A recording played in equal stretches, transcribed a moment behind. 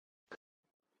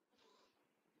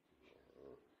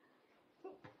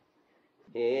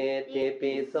อิติ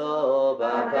ปิโสภ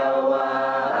ะคะวะ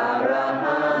อะระ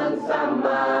หังสัมม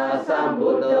าสัม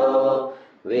พุทโธ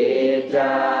วิชช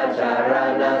าจาร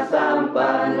ณะสัมปั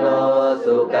นโน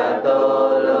สุขโต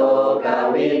โลก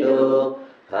วิดู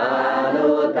หานุ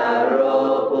ตตโร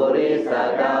ปุริส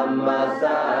ธัมมัสส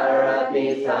ารติ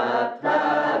สัทธา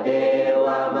เทว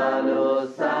มนุส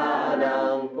สานั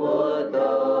งพุทโธ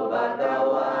ภค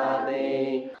วาติ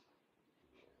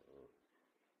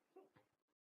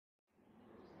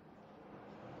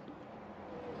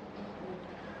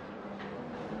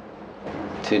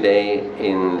Today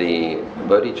in the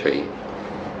Bodhi tree,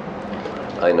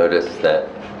 I noticed that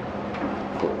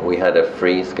we had a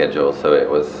free schedule, so it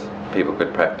was people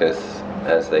could practice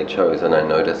as they chose, and I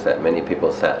noticed that many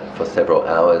people sat for several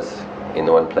hours in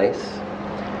one place.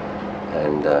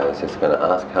 And I was just going to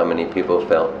ask how many people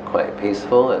felt quite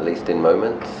peaceful, at least in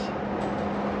moments,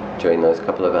 during those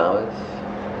couple of hours.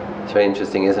 It's very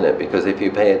interesting, isn't it? Because if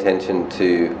you pay attention to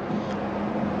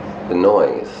the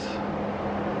noise,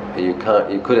 you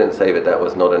couldn't say that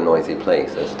was not a noisy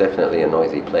place. It's definitely a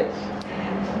noisy place.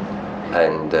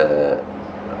 And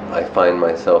I find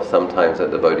myself sometimes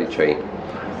at the Bodhi tree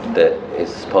that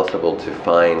it's possible to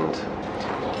find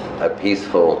a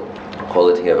peaceful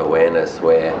quality of awareness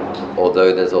where,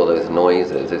 although there's all those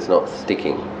noises, it's not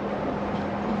sticking.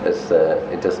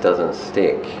 It just doesn't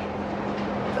stick.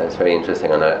 And it's very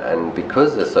interesting. And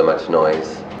because there's so much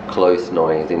noise, close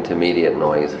noise, intermediate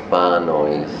noise, far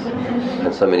noise,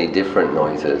 and so many different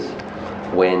noises,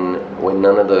 when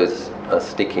none of those are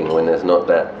sticking, when there's not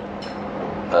that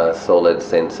solid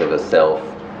sense of a self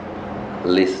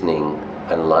listening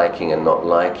and liking and not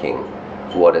liking,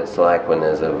 what it's like when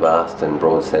there's a vast and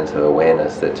broad sense of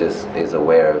awareness that just is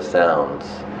aware of sounds,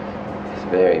 it's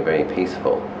very, very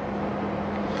peaceful.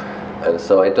 And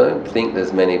so I don't think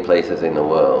there's many places in the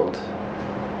world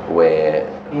where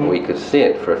we could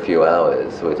sit for a few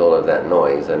hours with all of that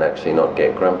noise and actually not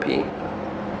get grumpy.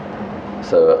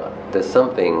 So there's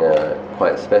something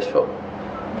quite special.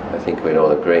 I think we'd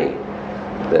all agree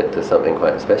that there's something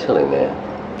quite special in there,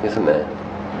 isn't there?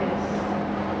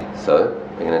 Yes. So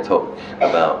we're going to talk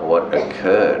about what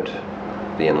occurred,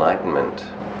 the Enlightenment.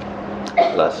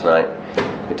 Last night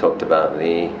we talked about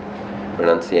the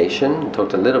renunciation,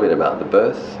 talked a little bit about the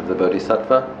birth of the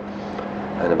Bodhisattva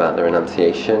and about the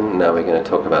renunciation. Now we're going to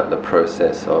talk about the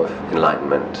process of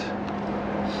enlightenment.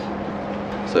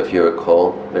 So if you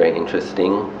recall, very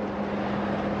interesting,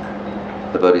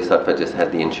 the Bodhisattva just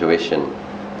had the intuition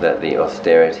that the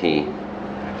austerity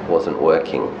wasn't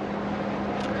working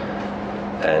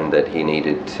and that he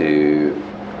needed to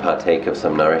partake of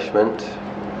some nourishment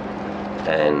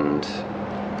and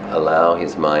allow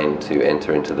his mind to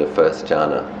enter into the first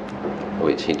jhana,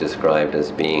 which he described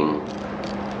as being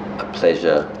a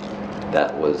pleasure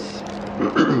that was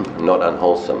not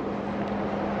unwholesome,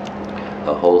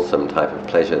 a wholesome type of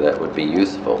pleasure that would be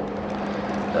useful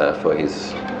for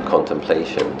his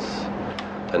contemplations.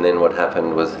 And then what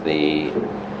happened was the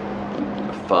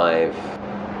 5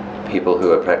 people who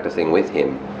were practicing with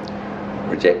him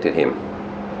rejected him,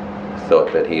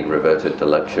 thought that he'd reverted to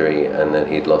luxury and that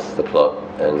he'd lost the plot,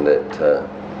 and that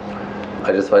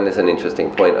I just find this an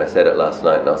interesting point. I said it last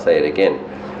night and I'll say it again.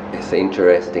 It's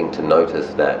interesting to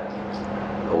notice that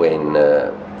when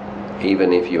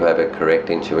even if you have a correct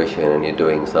intuition and you're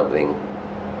doing something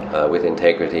with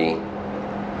integrity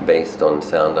based on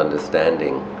sound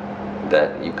understanding,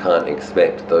 that you can't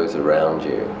expect those around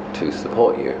you to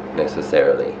support you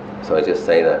necessarily. So I just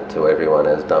say that to everyone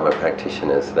as Dharma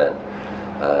practitioners, that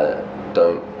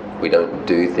we don't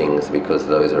do things because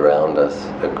those around us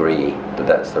agree that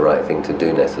that's the right thing to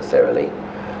do necessarily.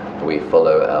 We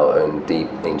follow our own deep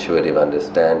intuitive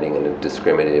understanding and a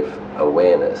discriminative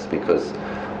awareness, because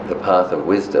the path of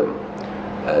wisdom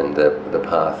and the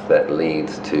path that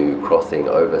leads to crossing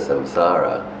over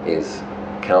samsara is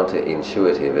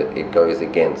counterintuitive. It goes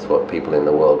against what people in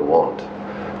the world want.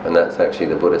 And that's actually,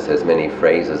 the Buddha says many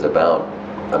phrases about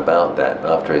that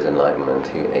after his enlightenment.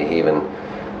 He even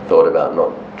thought about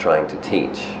not trying to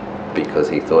teach because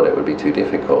he thought it would be too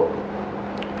difficult.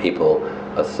 People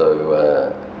are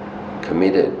so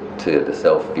committed to the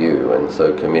self-view and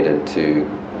so committed to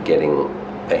getting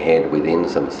ahead within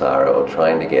samsara, or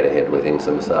trying to get ahead within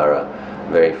samsara.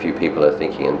 Very few people are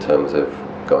thinking in terms of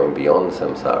going beyond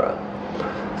samsara.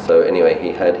 So anyway,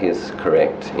 he had his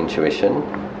correct intuition,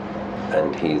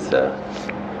 and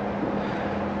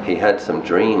he had some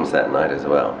dreams that night as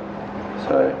well.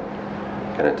 So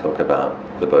I'm going to talk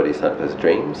about the Bodhisattva's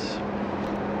dreams.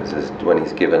 This is when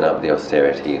he's given up the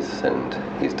austerities and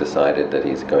he's decided that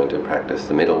he's going to practice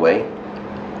the middle way.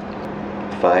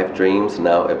 5 dreams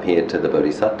now appeared to the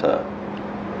Bodhisattva.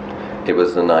 It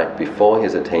was the night before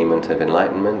his attainment of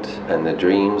enlightenment, and the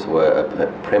dreams were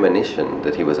a premonition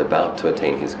that he was about to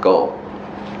attain his goal.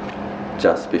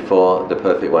 Just before the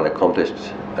perfect one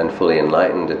accomplished and fully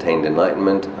enlightened attained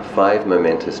enlightenment, 5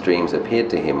 momentous dreams appeared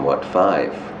to him. What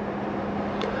 5?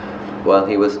 While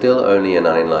he was still only an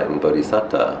unenlightened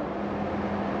bodhisattva,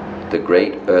 the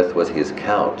great earth was his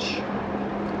couch.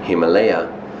 Himalaya,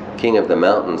 king of the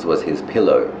mountains, was his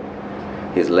pillow.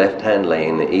 His left hand lay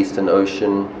in the eastern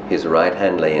ocean, his right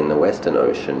hand lay in the western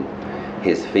ocean,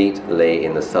 his feet lay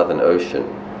in the southern ocean.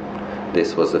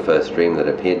 This was the first dream that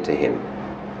appeared to him.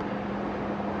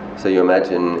 So you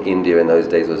imagine India in those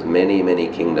days was many, many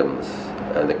kingdoms.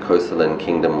 The Kosalan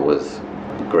kingdom was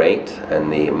great,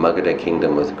 and the Magadha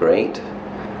kingdom was great.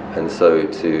 And so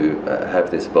to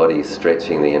have this body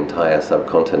stretching the entire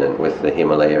subcontinent with the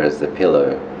Himalaya as the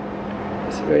pillow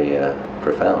is very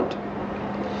profound.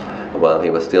 While he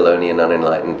was still only an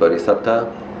unenlightened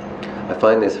bodhisattva, I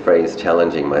find this phrase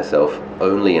challenging myself,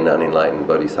 only an unenlightened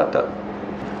bodhisattva.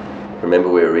 Remember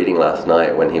we were reading last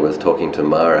night when he was talking to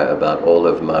Mara about all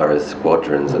of Mara's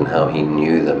squadrons and how he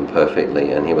knew them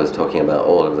perfectly, and he was talking about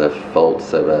all of the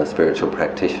faults of a spiritual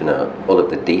practitioner, all of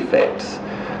the defects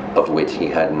of which he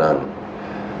had none.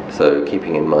 So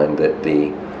keeping in mind that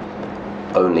the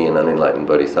only an unenlightened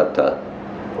bodhisattva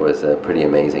was a pretty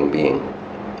amazing being.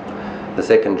 The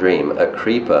second dream, a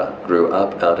creeper grew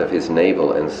up out of his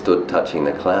navel and stood touching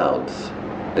the clouds.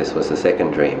 This was the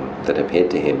second dream that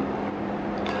appeared to him,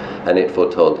 and it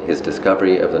foretold his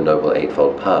discovery of the Noble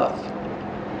Eightfold Path.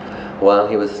 While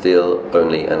he was still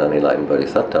only an unenlightened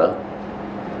bodhisattva,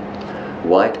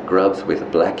 white grubs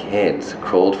with black heads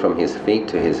crawled from his feet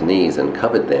to his knees and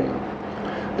covered them.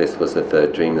 This was the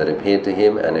third dream that appeared to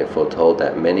him, and it foretold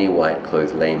that many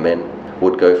white-clothed laymen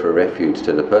would go for refuge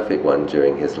to the Perfect One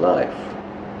during his life.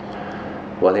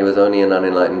 While he was only an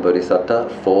unenlightened bodhisattva,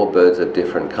 4 birds of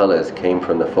different colors came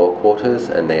from the 4 quarters,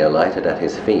 and they alighted at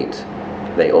his feet.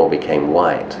 They all became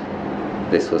white.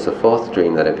 This was the 4th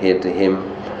dream that appeared to him,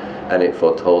 and it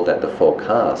foretold that the 4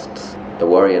 castes, the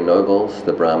warrior nobles,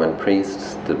 the Brahmin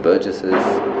priests, the burgesses,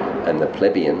 and the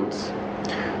plebeians,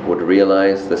 would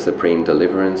realize the supreme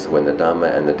deliverance when the Dharma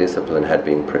and the discipline had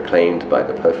been proclaimed by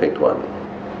the Perfect One.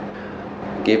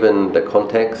 Given the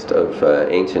context of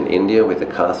ancient India with the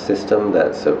caste system,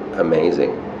 that's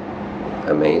amazing.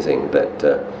 Amazing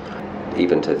that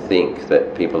even to think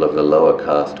that people of the lower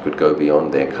caste could go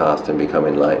beyond their caste and become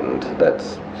enlightened,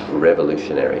 that's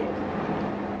revolutionary.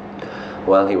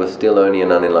 While he was still only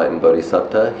an unenlightened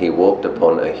bodhisattva, he walked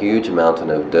upon a huge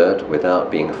mountain of dirt without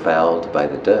being fouled by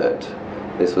the dirt.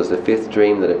 This was the 5th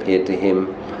dream that appeared to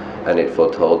him, and it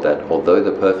foretold that although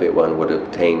the Perfect One would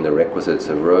obtain the requisites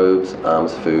of robes,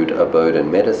 alms, food, abode,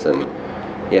 and medicine,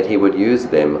 yet he would use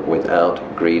them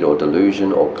without greed or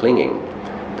delusion or clinging,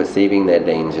 perceiving their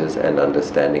dangers and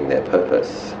understanding their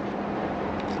purpose.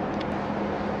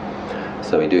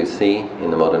 So we do see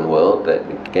in the modern world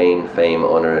that gain, fame,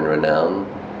 honor, and renown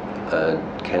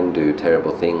can do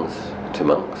terrible things to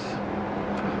monks.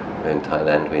 In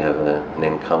Thailand we have an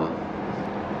income,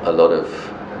 a lot of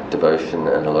devotion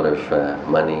and a lot of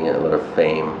money, a lot of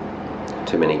fame,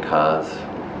 too many cars.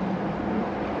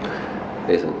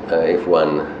 If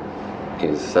one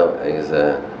is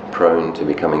prone to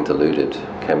becoming deluded,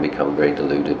 can become very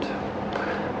deluded.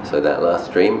 So that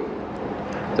last dream,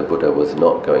 the Buddha was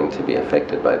not going to be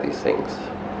affected by these things.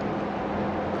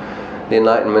 The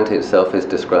Enlightenment itself is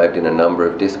described in a number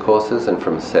of discourses and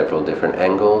from several different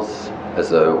angles, as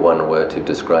though one were to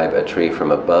describe a tree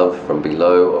from above, from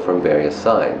below, or from various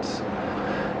sides.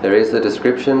 There is the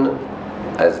description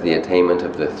as the attainment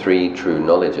of the 3 true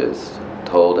knowledges,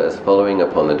 told as following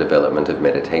upon the development of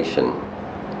meditation.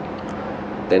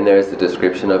 Then there is the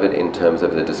description of it in terms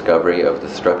of the discovery of the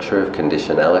structure of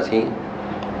conditionality,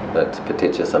 that's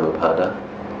paticca samuppada,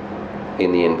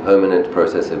 in the impermanent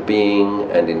process of being,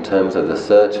 and in terms of the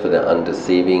search for the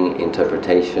undeceiving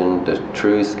interpretation, the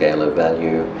true scale of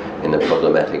value in the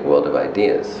problematic world of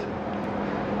ideas.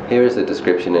 Here is the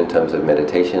description in terms of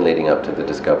meditation leading up to the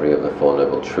discovery of the 4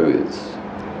 Noble Truths.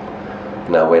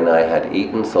 Now when I had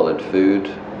eaten solid food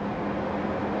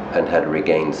and had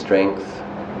regained strength,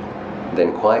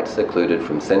 then quite secluded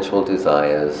from sensual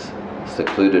desires,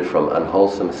 secluded from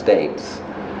unwholesome states,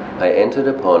 I entered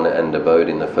upon and abode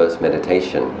in the first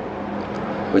meditation,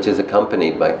 which is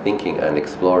accompanied by thinking and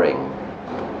exploring,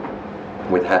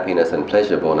 with happiness and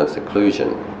pleasure born of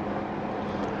seclusion.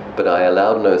 But I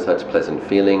allowed no such pleasant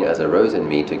feeling as arose in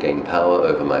me to gain power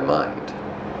over my mind.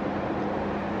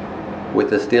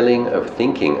 With the stilling of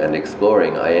thinking and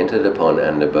exploring, I entered upon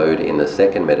and abode in the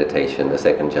second meditation, the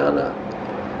second jhana,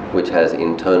 which has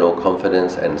internal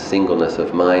confidence and singleness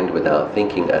of mind without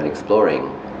thinking and exploring,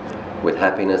 with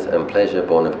happiness and pleasure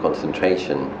born of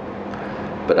concentration.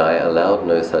 But I allowed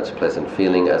no such pleasant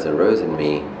feeling as arose in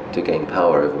me to gain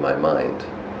power over my mind.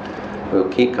 We'll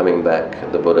keep coming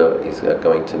back. The Buddha is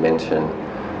going to mention,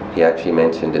 he actually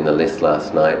mentioned in the list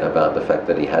last night about the fact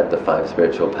that he had the 5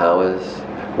 spiritual powers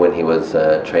when he was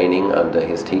training under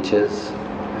his teachers,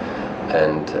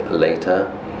 and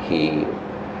later he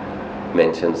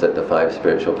mentions that the 5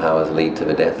 spiritual powers lead to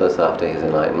the deathless after his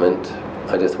enlightenment.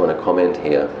 I just want to comment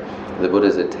here. The Buddha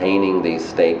is attaining these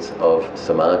states of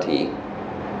samadhi,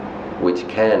 which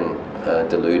can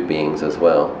delude beings as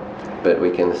well. But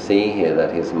we can see here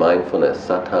that his mindfulness,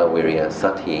 sattha, virya,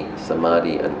 sati,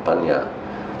 samadhi and panya,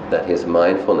 that his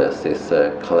mindfulness, this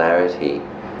clarity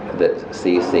that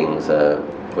sees things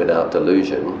without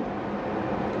delusion,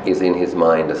 is in his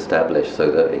mind established,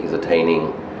 so that he's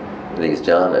attaining these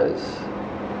jhanas,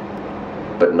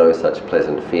 but no such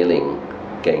pleasant feeling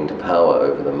gained power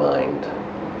over the mind.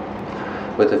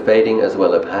 With the fading as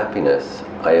well of happiness,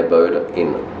 I abode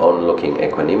in onlooking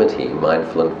equanimity,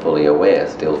 mindful and fully aware,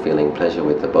 still feeling pleasure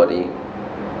with the body.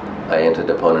 I entered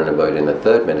upon an abode in the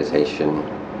 3rd meditation,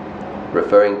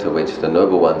 referring to which the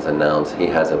Noble Ones announce he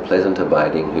has a pleasant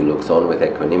abiding who looks on with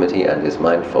equanimity and is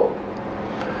mindful.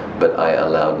 But I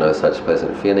allowed no such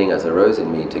pleasant feeling as arose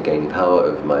in me to gain power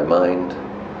over my mind.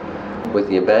 With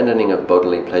the abandoning of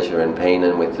bodily pleasure and pain,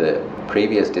 and with the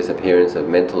previous disappearance of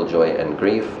mental joy and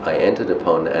grief, I entered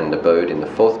upon and abode in the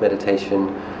 4th meditation,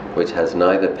 which has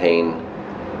neither pain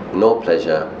nor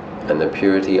pleasure, and the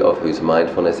purity of whose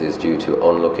mindfulness is due to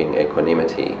onlooking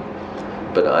equanimity.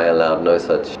 But I allowed no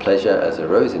such pleasure as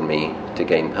arose in me to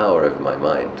gain power over my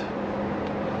mind.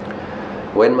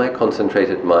 When my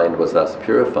concentrated mind was thus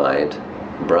purified,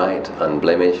 bright,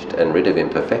 unblemished, and rid of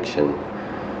imperfection,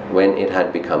 when it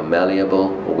had become malleable,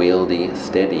 wieldy,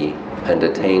 steady, and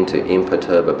attained to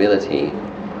imperturbability,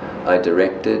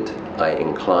 I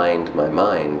inclined my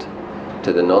mind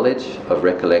to the knowledge of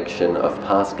recollection of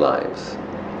past lives.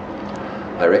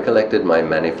 I recollected my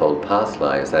manifold past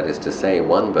lives, that is to say,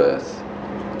 1 birth,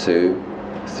 2,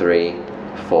 3,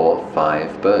 4,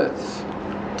 5 births,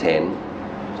 10,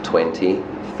 20,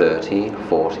 30,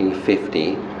 40,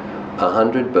 50,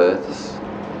 100 births,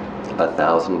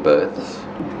 1,000 births,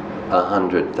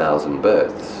 100,000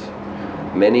 births,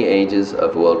 many ages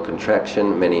of world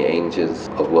contraction, many ages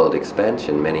of world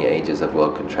expansion, many ages of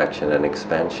world contraction and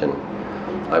expansion.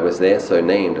 I was there so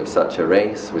named, of such a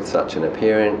race, with such an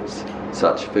appearance,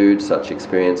 such food, such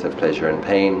experience of pleasure and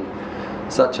pain,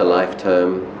 such a life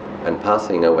term, and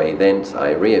passing away thence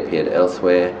I reappeared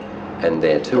elsewhere, and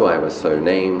there too I was so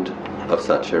named, of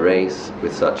such a race,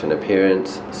 with such an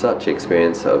appearance, such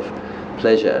experience of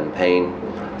pleasure and pain,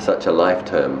 such a life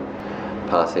term.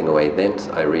 Passing away thence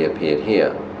I reappeared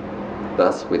here.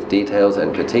 Thus, with details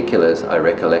and particulars, I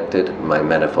recollected my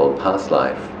manifold past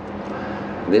life.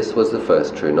 This was the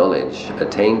first true knowledge,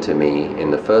 attained to me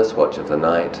in the first watch of the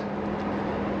night.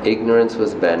 Ignorance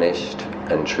was banished,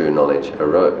 and true knowledge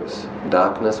arose.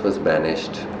 Darkness was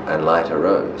banished, and light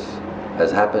arose,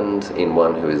 as happens in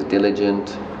one who is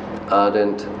diligent,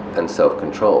 ardent, and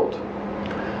self-controlled.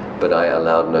 But I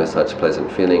allowed no such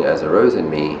pleasant feeling as arose in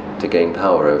me to gain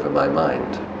power over my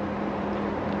mind.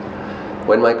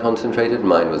 When my concentrated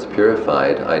mind was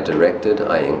purified, I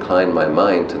inclined my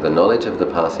mind to the knowledge of the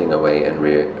passing away and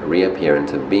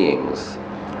reappearance of beings.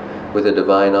 With a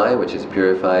divine eye which is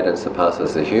purified and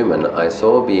surpasses the human, I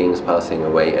saw beings passing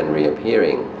away and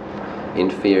reappearing,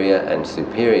 inferior and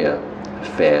superior,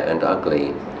 fair and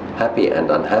ugly, happy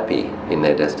and unhappy in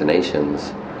their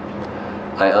destinations.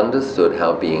 I understood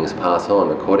how beings pass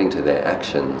on according to their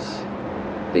actions.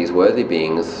 These worthy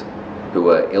beings, who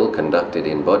were ill-conducted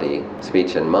in body,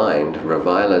 speech and mind,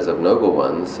 revilers of noble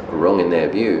ones, wrong in their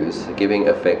views, giving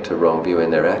effect to wrong view in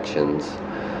their actions,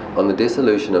 on the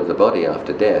dissolution of the body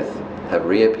after death, have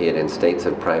reappeared in states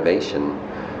of privation,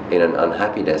 in an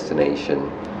unhappy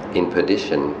destination, in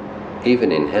perdition,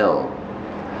 even in hell.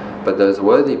 But those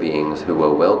worthy beings who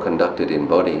were well conducted in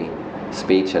body,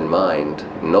 speech and mind,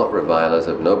 not revilers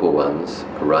of noble ones,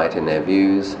 right in their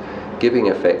views, giving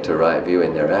effect to right view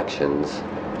in their actions,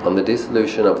 on the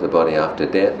dissolution of the body after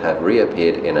death have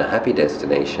reappeared in a happy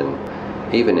destination,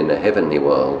 even in a heavenly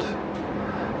world.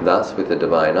 Thus, with the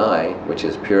divine eye, which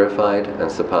is purified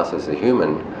and surpasses the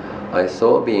human, I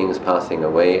saw beings passing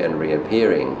away and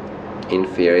reappearing,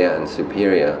 inferior and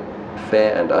superior,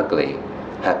 fair and ugly,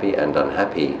 happy and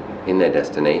unhappy, in their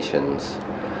destinations.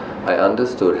 I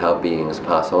understood how beings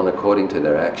pass on according to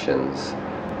their actions.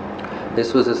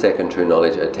 This was the second true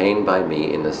knowledge attained by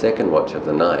me in the second watch of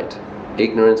the night.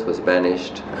 Ignorance was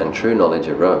banished, and true knowledge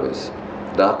arose.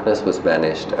 Darkness was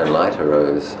banished, and light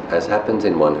arose, as happens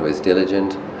in one who is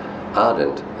diligent,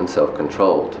 ardent, and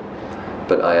self-controlled.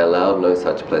 But I allowed no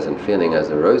such pleasant feeling as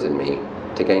arose in me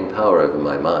to gain power over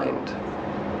my mind.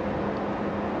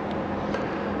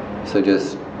 So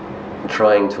just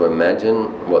trying to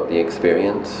imagine what the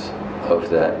experience of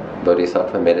that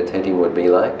bodhisattva meditating would be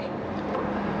like.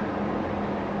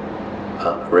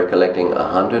 Recollecting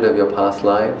 100 of your past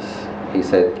lives. He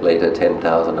said later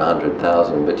 10,000,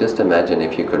 100,000, but just imagine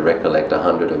if you could recollect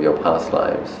 100 of your past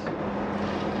lives.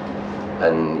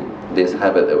 And this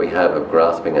habit that we have of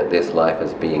grasping at this life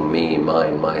as being me,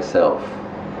 mine, myself,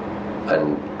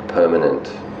 and permanent.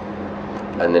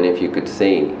 And then if you could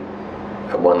see,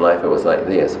 one life it was like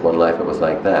this, one life it was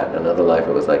like that, another life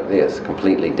it was like this,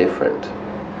 completely different.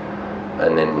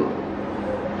 And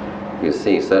then you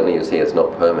see, certainly you see it's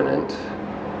not permanent.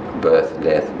 Birth,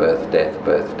 death, birth, death,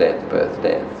 birth, death, birth,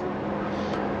 death.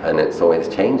 And it's always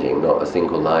changing, not a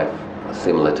single life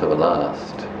similar to the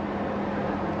last.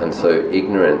 And so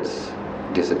ignorance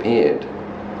disappeared.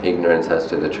 Ignorance as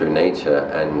to the true nature,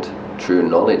 and true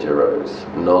knowledge arose.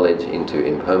 Knowledge into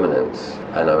impermanence,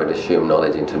 and I would assume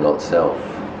knowledge into not self.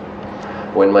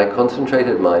 When my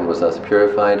concentrated mind was thus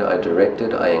purified,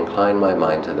 I inclined my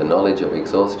mind to the knowledge of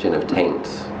exhaustion of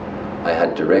taints. I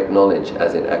had direct knowledge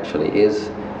as it actually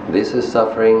is. This is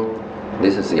suffering,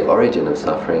 this is the origin of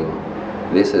suffering,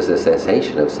 this is the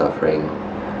cessation of suffering,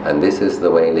 and this is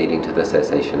the way leading to the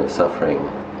cessation of suffering.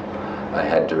 I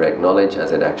had direct knowledge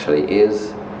as it actually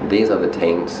is. These are the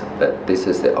taints, that this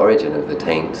is the origin of the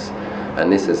taints,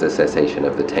 and this is the cessation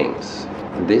of the taints.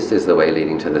 This is the way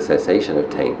leading to the cessation of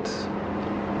taints.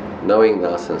 Knowing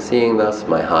thus and seeing thus,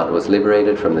 my heart was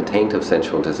liberated from the taint of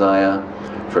sensual desire,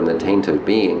 from the taint of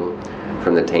being,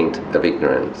 from the taint of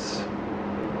ignorance.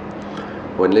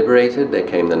 When liberated, there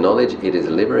came the knowledge it is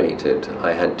liberated.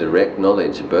 I had direct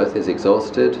knowledge birth is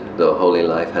exhausted, the holy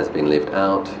life has been lived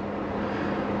out.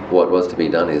 What was to be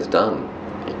done is done.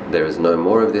 There is no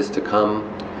more of this to come.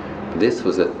 This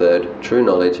was the third true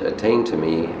knowledge attained to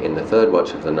me in the third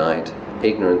watch of the night.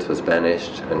 Ignorance was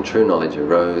banished, and true knowledge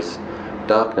arose.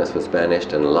 Darkness was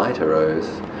banished, and light arose,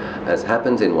 as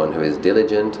happens in one who is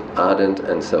diligent, ardent,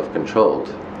 and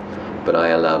self-controlled. But I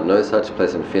allowed no such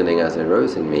pleasant feeling as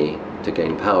arose in me to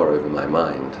gain power over my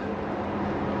mind.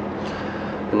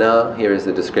 Now, here is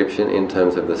the description in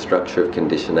terms of the structure of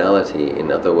conditionality,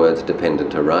 in other words,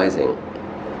 dependent arising.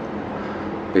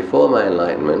 Before my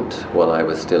enlightenment, while I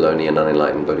was still only an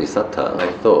unenlightened bodhisattva,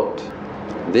 I thought,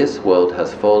 this world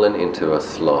has fallen into a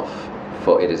slough,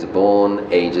 for it is born,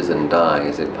 ages and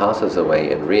dies, it passes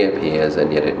away and reappears,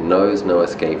 and yet it knows no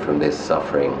escape from this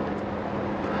suffering.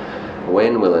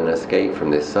 When will an escape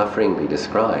from this suffering be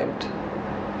described?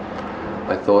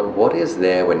 I thought, what is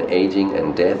there when aging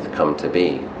and death come to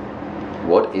be?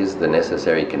 What is the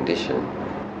necessary condition?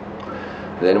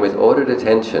 Then with ordered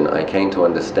attention I came to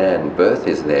understand birth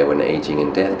is there when aging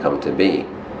and death come to be.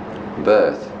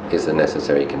 Birth is the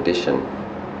necessary condition.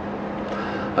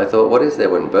 I thought, what is there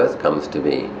when birth comes to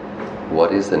be?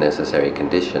 What is the necessary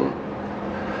condition?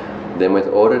 Then with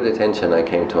ordered attention I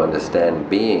came to understand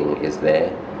being is there.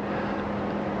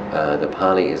 The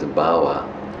Pali is bhava.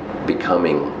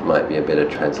 Becoming might be a better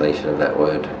translation of that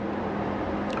word.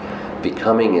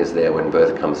 Becoming is there when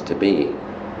birth comes to be.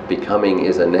 Becoming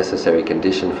is a necessary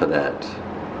condition for that.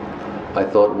 I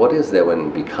thought, what is there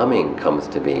when becoming comes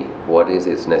to be? What is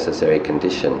its necessary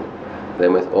condition?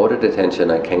 Then with ordered attention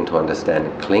I came to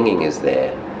understand clinging is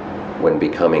there when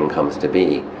becoming comes to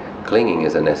be. Clinging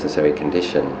is a necessary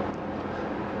condition.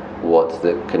 What's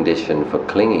the condition for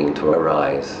clinging to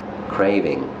arise?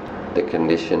 Craving. The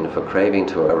condition for craving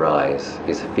to arise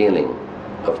is feeling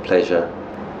of pleasure,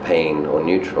 pain, or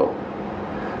neutral.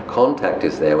 Contact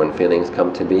is there when feelings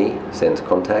come to be, sense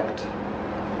contact.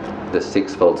 The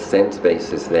sixfold sense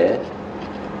base is there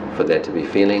for there to be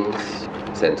feelings,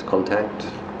 sense contact.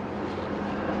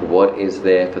 What is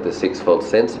there for the sixfold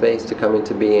sense base to come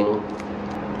into being?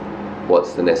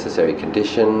 What's the necessary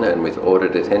condition? And with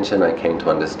ordered attention I came to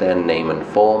understand name and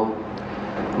form,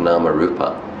 nama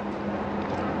rupa.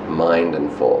 Mind and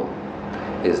form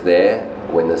is there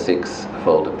when the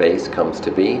sixfold base comes to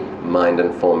be. Mind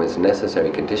and form is necessary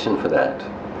condition for that.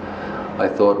 I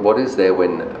thought, what is there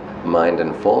when mind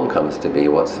and form comes to be?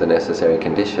 What's the necessary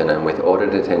condition? And with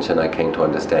ordered attention I came to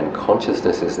understand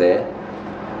consciousness is there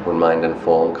when mind and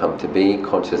form come to be.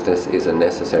 Consciousness is a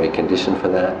necessary condition for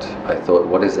that. I thought,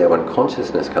 what is there when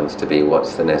consciousness comes to be?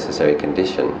 What's the necessary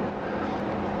condition?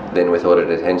 Then with ordered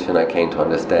attention I came to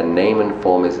understand name and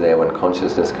form is there when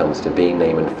consciousness comes to be.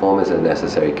 Name and form is a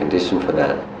necessary condition for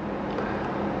that.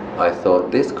 I thought,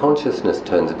 this consciousness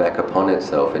turns back upon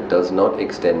itself. It does not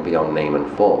extend beyond name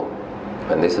and form.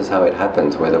 And this is how it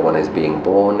happens, whether one is being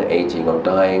born, aging or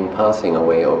dying, passing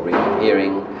away or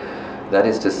reappearing. That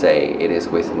is to say, it is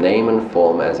with name and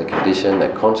form as a condition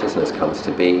that consciousness comes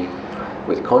to be,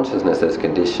 with consciousness as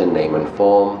condition, name and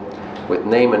form, with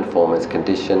name and form as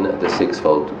condition, the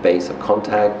sixfold base of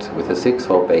contact, with the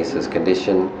sixfold base as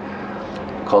condition,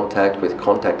 contact, with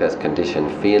contact as condition,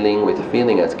 feeling, with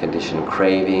feeling as condition,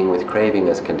 craving, with craving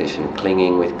as condition,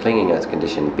 clinging, with clinging as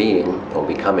condition, being or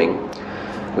becoming,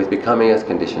 with becoming as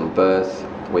condition, birth,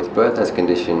 with birth as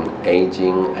condition,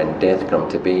 aging and death come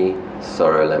to be,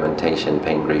 sorrow, lamentation,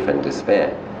 pain, grief and despair.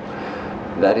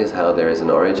 That is how there is an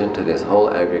origin to this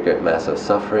whole aggregate mass of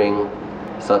suffering.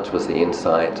 Such was the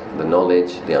insight, the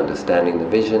knowledge, the understanding, the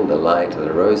vision, the light that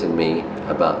arose in me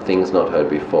about things not heard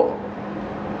before.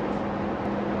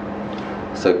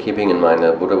 So keeping in mind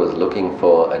that Buddha was looking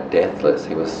for a deathless,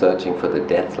 he was searching for the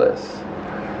deathless,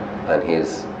 and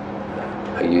he's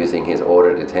using his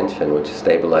ordered attention, which is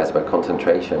stabilized by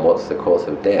concentration. What's the cause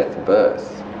of death?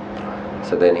 Birth.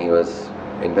 So then he was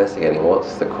investigating,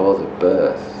 what's the cause of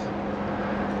birth?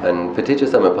 And Paticca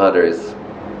Samuppada is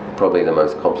probably the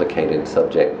most complicated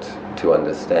subject to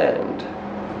understand,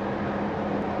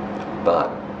 but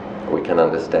we can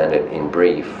understand it in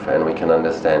brief, and we can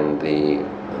understand the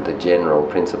general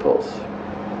principles.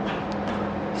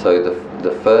 So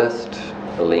the first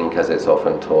link, as it's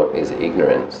often taught, is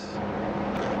ignorance.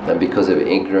 And because of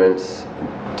ignorance,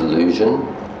 delusion.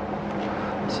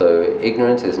 So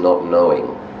ignorance is not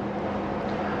knowing.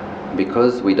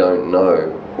 Because we don't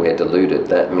know, we're deluded.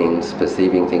 That means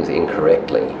perceiving things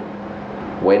incorrectly.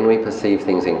 When we perceive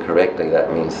things incorrectly,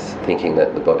 that means thinking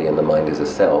that the body and the mind is a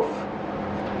self.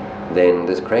 Then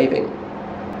there's craving.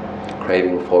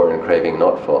 Craving for and craving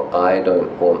not for. I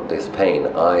don't want this pain.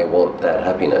 I want that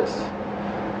happiness.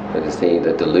 But you see,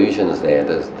 the delusion's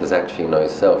there's actually no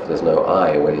self, there's no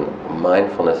I. When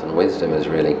mindfulness and wisdom is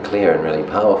really clear and really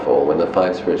powerful, when the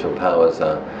five spiritual powers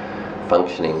are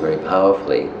functioning very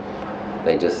powerfully,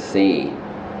 they just see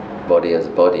body as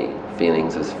body,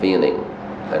 feelings as feeling,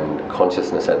 and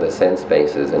consciousness at the sense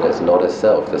bases, and it's not a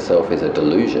self, the self is a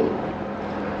delusion.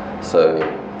 So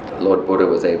Lord Buddha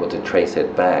was able to trace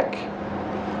it back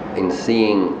in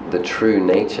seeing the true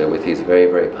nature with his very,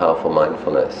 very powerful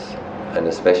mindfulness, and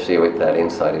especially with that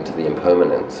insight into the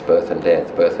impermanence, birth and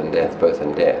death, birth and death, birth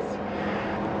and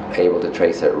death, able to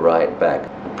trace it right back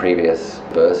previous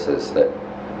verses, that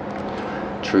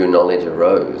true knowledge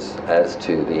arose as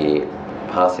to the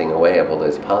passing away of all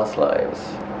those past lives,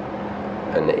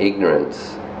 and the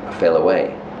ignorance fell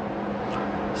away.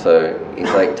 So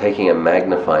it's like taking a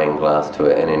magnifying glass to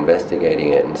it and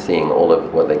investigating it and seeing all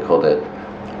of what they call the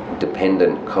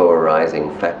dependent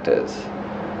co-arising factors.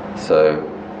 So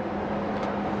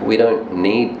we don't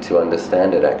need to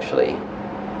understand it actually.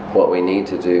 What we need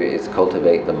to do is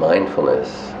cultivate the mindfulness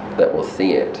that will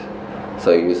see it.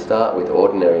 So you start with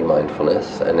ordinary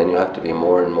mindfulness, and then you have to be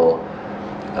more and more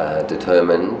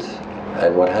determined,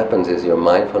 and what happens is your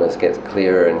mindfulness gets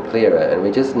clearer and clearer, and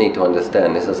we just need to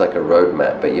understand this is like a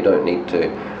roadmap, but you don't need to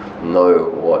know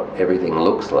what everything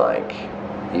looks like.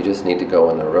 You just need to go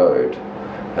on the road,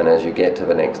 and as you get to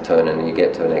the next turn and you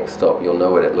get to the next stop, you'll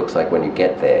know what it looks like when you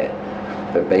get there.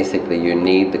 But basically you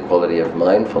need the quality of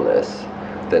mindfulness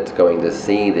that's going to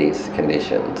see these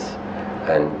conditions,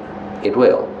 and it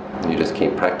will. You just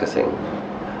keep practicing,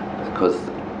 because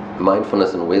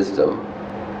mindfulness and wisdom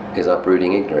is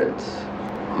uprooting ignorance.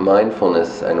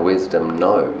 Mindfulness and wisdom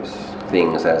knows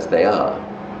things as they are,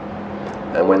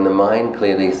 and when the mind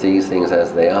clearly sees things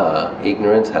as they are,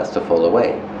 ignorance has to fall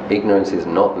away. Ignorance is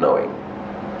not knowing,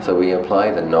 so we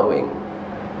apply the knowing,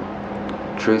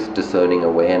 truth discerning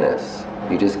awareness.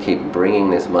 You just keep bringing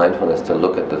this mindfulness to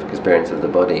look at the experience of the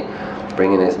body,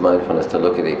 bringing this mindfulness to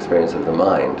look at the experience of the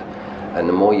mind. And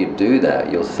the more you do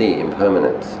that, you'll see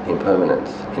impermanence, impermanence,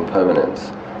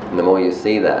 impermanence. And the more you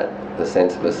see that, the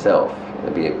sense of a self,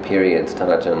 there'll be periods,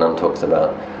 Ajahn talks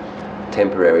about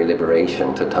temporary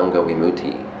liberation, tatanga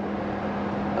vimutti.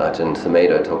 Ajahn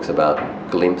Sumedho talks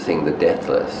about glimpsing the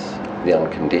deathless, the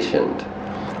unconditioned.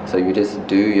 So you just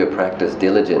do your practice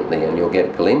diligently, and you'll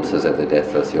get glimpses of the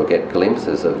deathless, you'll get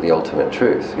glimpses of the ultimate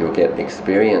truth, you'll get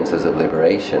experiences of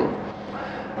liberation.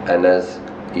 And as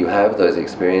you have those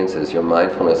experiences, your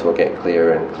mindfulness will get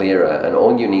clearer and clearer, and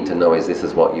all you need to know is this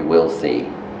is what you will see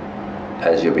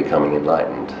as you're becoming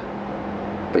enlightened.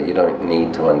 But you don't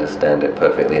need to understand it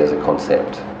perfectly as a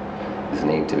concept. You just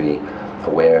need to be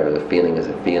aware of a feeling as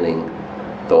a feeling,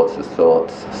 thoughts as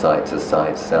thoughts, sights as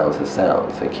sights, sounds as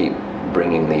sounds. So keep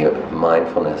bringing the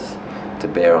mindfulness to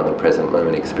bear on the present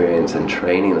moment experience and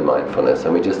training the mindfulness,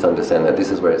 and we just understand that this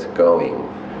is where it's going,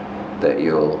 that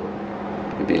you'll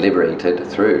be liberated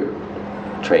through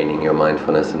training your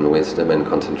mindfulness and wisdom and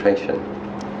concentration.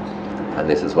 And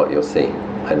this is what you'll see.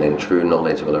 And then true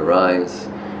knowledge will arise,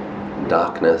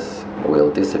 darkness will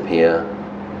disappear.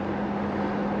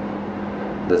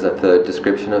 There's a third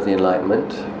description of the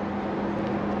Enlightenment.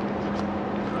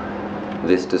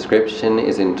 This description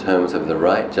is in terms of the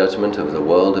right judgment of the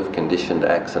world of conditioned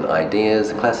acts and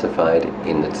ideas, classified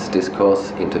in its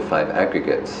discourse into 5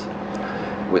 aggregates,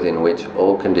 within which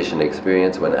all conditioned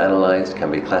experience, when analyzed,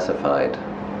 can be classified.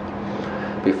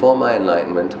 Before my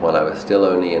enlightenment, while I was still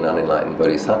only an unenlightened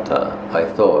bodhisattva, I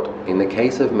thought, in the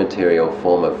case of material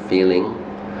form of feeling,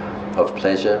 of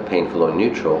pleasure, painful or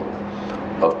neutral,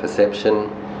 of perception,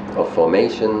 of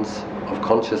formations, of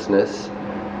consciousness,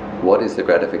 what is the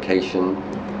gratification,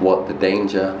 what the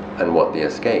danger, and what the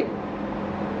escape?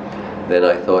 Then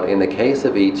I thought, in the case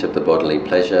of each of the bodily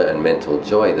pleasure and mental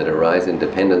joy that arise in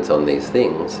dependence on these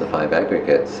things, the 5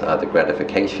 aggregates are the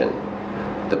gratification.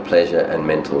 The pleasure and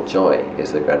mental joy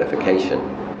is the gratification.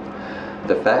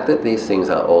 The fact that these things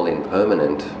are all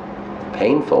impermanent,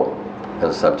 painful,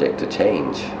 and subject to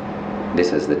change,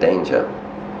 this is the danger.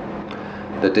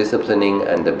 The disciplining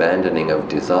and abandoning of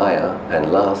desire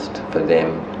and lust for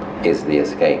them is the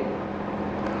escape.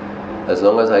 As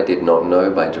long as I did not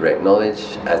know by direct knowledge,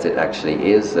 as it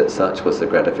actually is, that such was the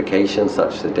gratification,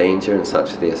 such the danger, and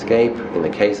such the escape, in the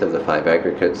case of the 5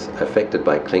 aggregates affected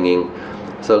by clinging,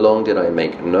 so long did I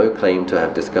make no claim to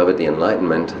have discovered the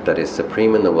enlightenment that is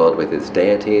supreme in the world with its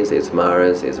deities, its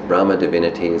maras, its Brahma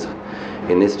divinities,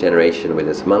 in this generation with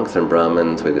its monks and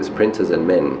Brahmins, with its princes and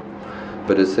men.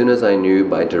 But as soon as I knew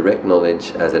by direct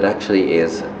knowledge, as it actually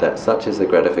is, that such is the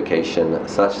gratification,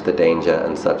 such the danger,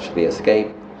 and such the escape,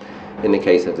 in the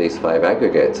case of these 5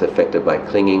 aggregates affected by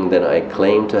clinging, then I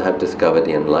claim to have discovered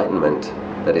the enlightenment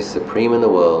that is supreme in the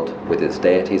world with its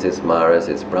deities, its maras,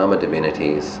 its Brahma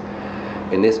divinities,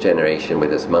 in this generation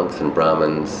with its monks and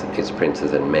Brahmins, its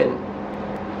princes and men.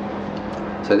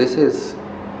 So this is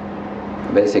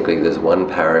basically, there's one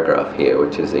paragraph here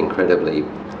which is incredibly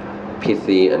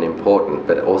pithy and important,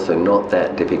 but also not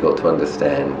that difficult to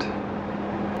understand.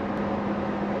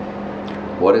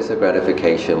 What is the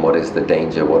gratification? What is the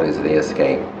danger? What is the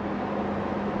escape?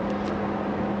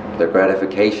 The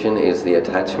gratification is the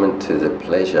attachment to the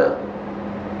pleasure,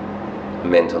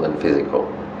 mental and physical.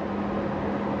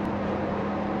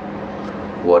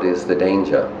 What is the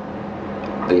danger?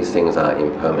 These things are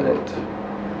impermanent.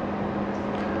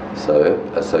 So,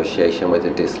 association with the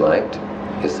disliked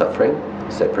is suffering.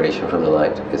 Separation from the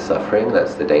light is suffering.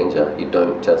 That's the danger. You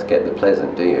don't just get the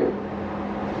pleasant, do you?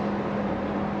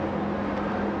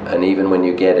 And even when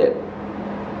you get it,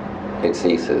 it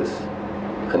ceases.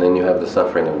 And then you have the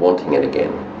suffering of wanting it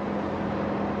again.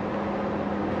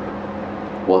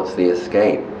 What's the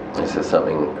escape? This is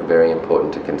something very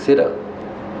important to consider.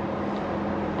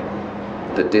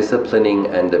 The disciplining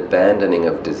and abandoning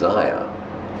of desire.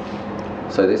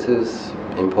 So this is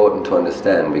important to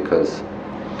understand, because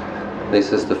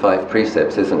this is the 5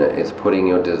 precepts, isn't it? It's putting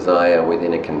your desire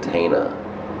within a container.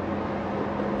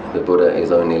 The Buddha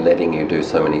is only letting you do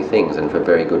so many things, and for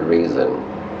very good reason.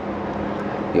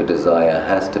 Your desire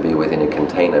has to be within a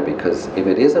container, because if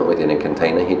it isn't within a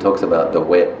container, he talks about the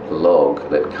wet log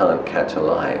that can't catch a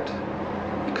light.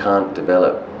 You can't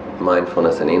develop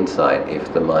mindfulness and insight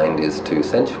if the mind is too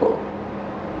sensual.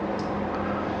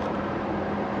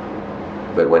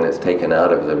 But when it's taken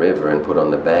out of the river and put on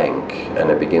the bank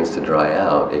and it begins to dry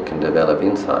out, it can develop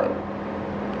insight.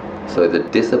 So the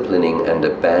disciplining and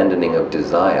abandoning of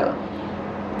desire,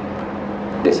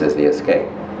 this is the escape.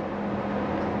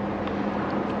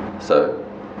 So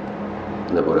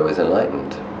the Buddha was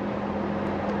enlightened.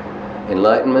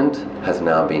 Enlightenment has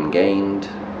now been gained.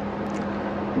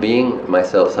 Being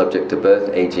myself subject to birth,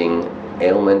 aging,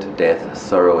 ailment, death,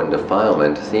 sorrow and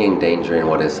defilement, seeing danger in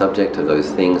what is subject to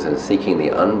those things and seeking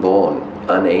the unborn,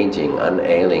 unaging,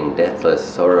 unailing, deathless,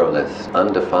 sorrowless,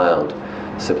 undefiled,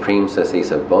 supreme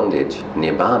surcease of bondage,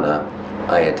 Nibbana,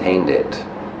 I attained it.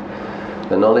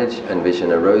 The knowledge and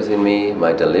vision arose in me,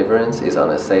 my deliverance is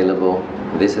unassailable,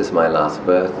 this is my last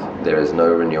birth, there is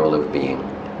no renewal of being.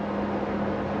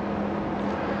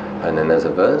 And then there's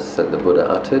a verse that the Buddha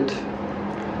uttered,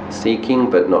 seeking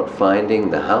but not finding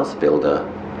the house builder,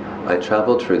 I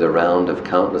travelled through the round of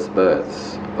countless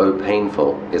births. Oh,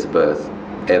 painful is birth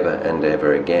ever and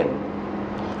ever again.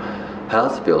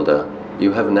 House builder,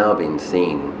 you have now been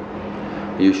seen.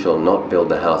 You shall not build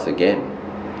the house again.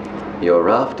 Your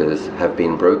rafters have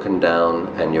been broken down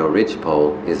and your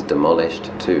ridgepole is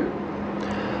demolished too.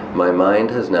 My mind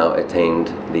has now attained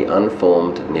the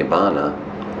unformed nibbana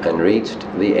and reached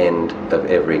the end of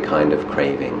every kind of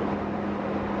craving.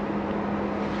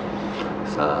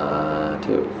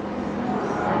 Sadhu.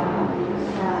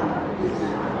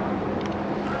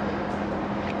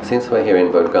 Since we're here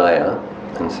in Bodhgaya,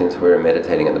 and since we're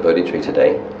meditating at the Bodhi tree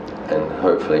today, and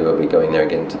hopefully we'll be going there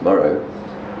again tomorrow,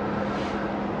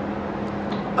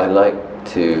 I like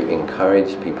to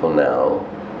encourage people now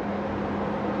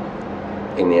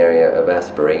in the area of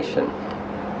aspiration.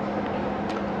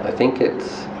 I think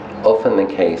it's often the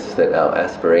case that our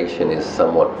aspiration is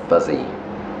somewhat fuzzy,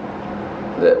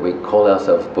 that we call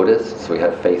ourselves Buddhists, we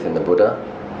have faith in the Buddha,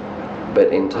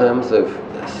 but in terms of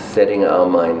setting our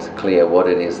minds clear what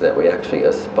it is that we actually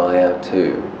aspire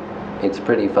to, it's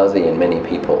pretty fuzzy in many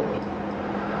people.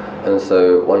 And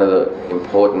so one of the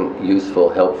important, useful,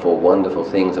 helpful, wonderful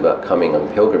things about coming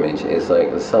on pilgrimage is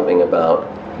there's something about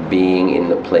being in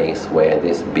the place where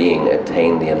this being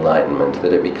attained the enlightenment,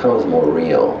 that it becomes more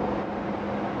real.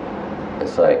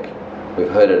 It's like, we've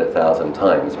heard it 1,000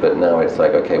 times, but now it's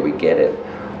like, okay, we get it.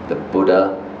 The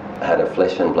Buddha had a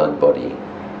flesh and blood body.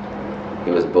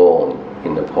 He was born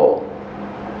in Nepal.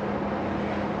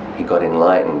 He got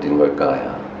enlightened in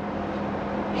Bodhgaya.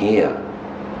 Here.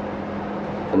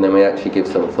 And then we actually give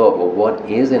some thought, well, what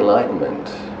is enlightenment?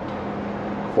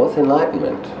 What's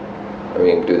enlightenment? And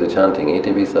we can do the chanting,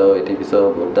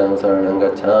 itipiso, buddhang saranang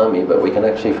gacchami, but we can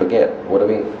actually forget. What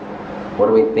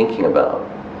are we thinking about?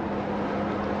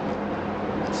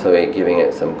 So we're giving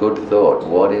it some good thought.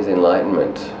 What is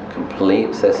enlightenment?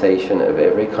 Complete cessation of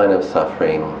every kind of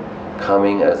suffering,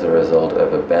 coming as a result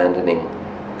of abandoning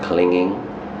clinging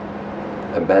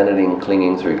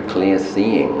through clear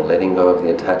seeing, letting go of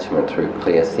the attachment through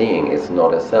clear seeing. It's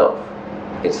not a self,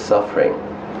 it's suffering.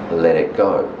 Let it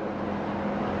go.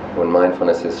 When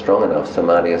mindfulness is strong enough,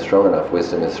 samadhi is strong enough,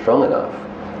 wisdom is strong enough,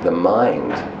 the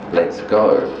mind lets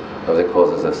go of the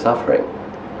causes of suffering.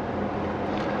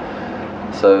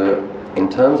 So in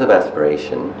terms of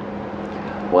aspiration,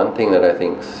 one thing that I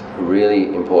think is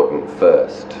really important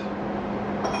first,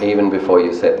 even before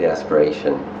you set the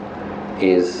aspiration,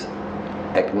 is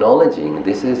acknowledging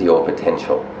this is your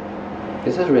potential.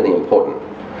 This is really important,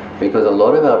 because a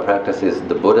lot of our practice is,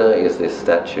 the Buddha is this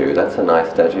statue, that's a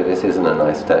nice statue, this isn't a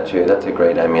nice statue, that's a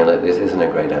great amulet, this isn't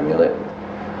a great amulet.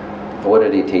 What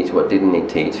did he teach, what didn't he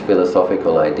teach?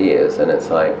 Philosophical ideas, and it's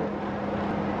like,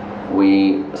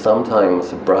 we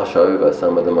sometimes brush over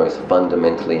some of the most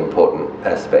fundamentally important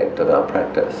aspect of our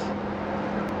practice.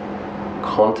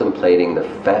 Contemplating the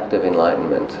fact of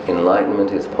enlightenment.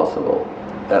 Enlightenment is possible.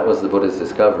 That was the Buddha's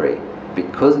discovery.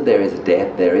 Because there is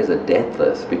death, there is a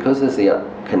deathless. Because there's the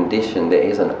conditioned, there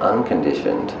is an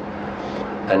unconditioned.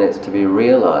 And it's to be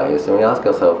realized. And we ask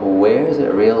ourselves, well, where is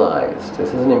it realized?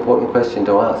 This is an important question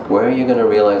to ask. Where are you going to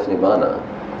realize Nibbana?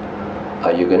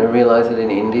 Are you going to realize it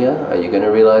in India? Are you going to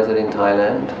realize it in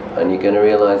Thailand? Are you going to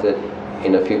realize it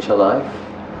in a future life?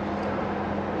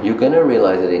 You're going to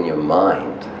realize it in your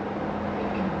mind.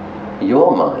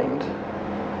 Your mind.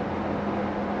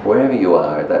 Wherever you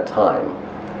are at that time.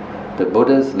 The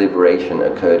Buddha's liberation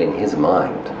occurred in his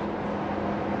mind.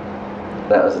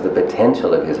 That was the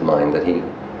potential of his mind that he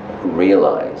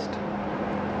realized.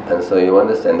 And so you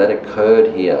understand that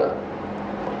occurred here.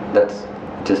 That's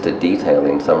just a detail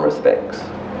in some respects.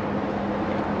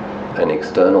 An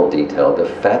external detail. The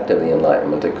fact of the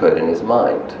enlightenment occurred in his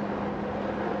mind.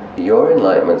 Your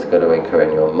enlightenment's got to occur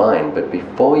in your mind, but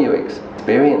before you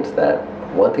experience that,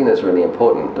 one thing that's really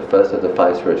important, the first of the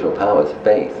 5 spiritual powers,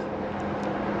 faith.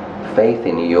 Faith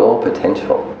in your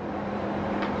potential.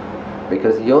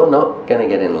 Because you're not going to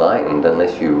get enlightened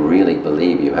unless you really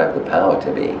believe you have the power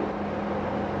to be.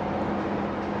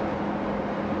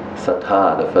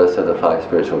 Sattha, the first of the 5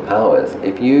 spiritual powers.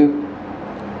 If you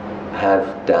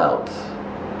have doubts,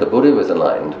 the Buddha was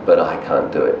enlightened, but I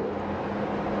can't do it.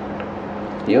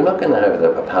 You're not going to have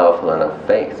a powerful enough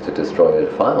faith to destroy the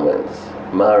defilements.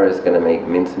 Mara is going to make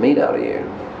mincemeat out of you.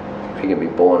 You can be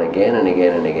born again and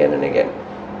again and again and again.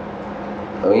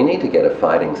 Oh, you need to get a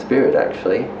fighting spirit,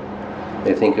 actually.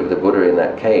 You think of the Buddha in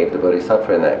that cave, the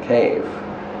Bodhisattva in that cave,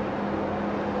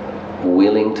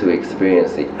 willing to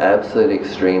experience the absolute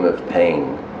extreme of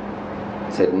pain.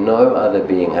 He said no other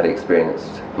being had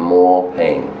experienced more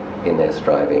pain in their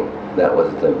striving. That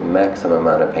was the maximum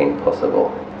amount of pain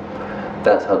possible.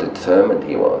 That's how determined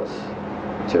he was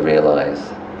to realize.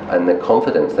 And the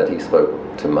confidence that he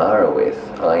spoke to Mara with,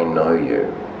 I know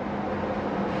you,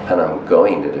 and I'm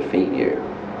going to defeat you.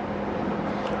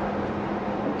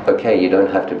 Okay, you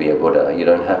don't have to be a Buddha, you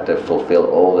don't have to fulfill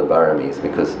all the paramis,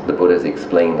 because the Buddha's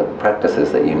explained the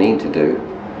practices that you need to do.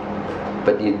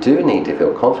 But you do need to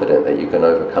feel confident that you can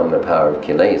overcome the power of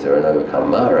kilesa and overcome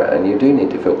Mara, and you do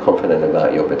need to feel confident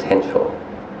about your potential.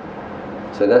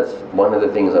 So that's one of the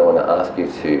things I want to ask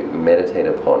you to meditate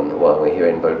upon while we're here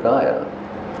in Bodhgaya.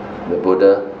 The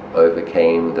Buddha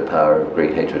overcame the power of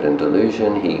greed, hatred and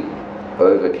delusion. He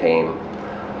overcame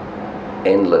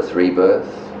endless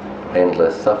rebirth,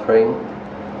 endless suffering.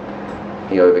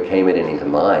 He overcame it in his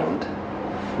mind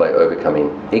by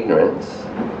overcoming ignorance,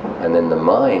 and then the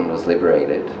mind was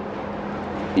liberated.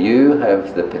 You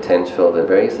have the potential, the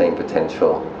very same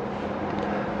potential,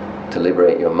 to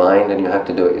liberate your mind, and you have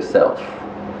to do it yourself.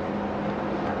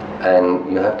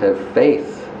 And you have to have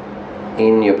faith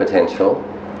in your potential,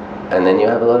 and then you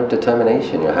have a lot of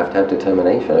determination. You have to have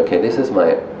determination. Okay, this is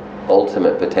my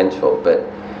ultimate potential, but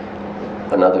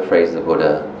another phrase the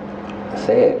Buddha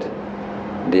said,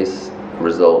 this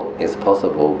result is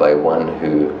possible by one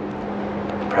who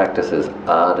practices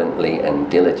ardently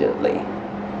and diligently.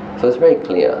 So it's very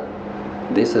clear.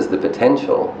 This is the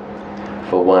potential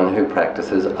for one who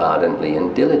practices ardently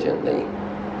and diligently.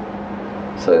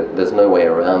 So there's no way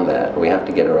around that. We have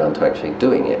to get around to actually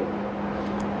doing it.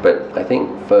 But I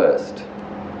think first,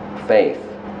 faith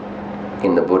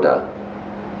in the Buddha.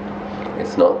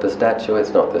 It's not the statue,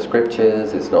 it's not the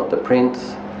scriptures, it's not the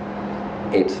prints.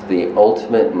 It's the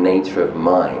ultimate nature of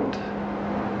mind.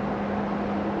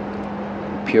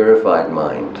 Purified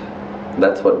mind.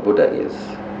 That's what Buddha is.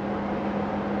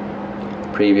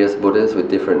 Previous Buddhas with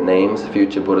different names,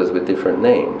 future Buddhas with different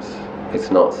names.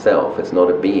 It's not self, it's not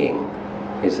a being.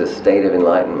 It's a state of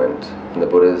enlightenment. And the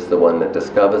Buddha is the one that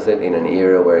discovers it in an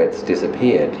era where it's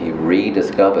disappeared. He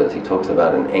rediscovers, he talks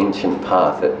about an ancient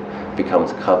path that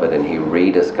becomes covered, and he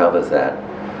rediscovers that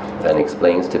and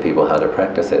explains to people how to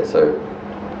practice it. So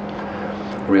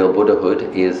real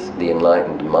Buddhahood is the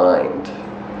enlightened mind.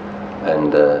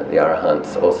 And the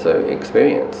Arahants also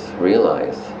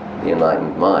realize the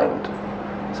enlightened mind.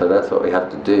 So that's what we have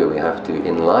to do. We have to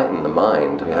enlighten the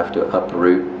mind. We have to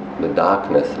uproot the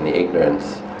darkness and the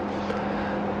ignorance.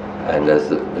 And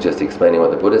just explaining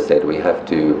what the Buddha said, we have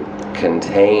to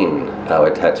contain our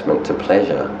attachment to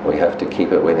pleasure. We have to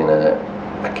keep it within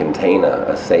a container,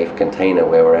 a safe container,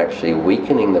 where we're actually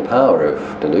weakening the power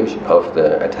of delusion, of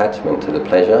the attachment to the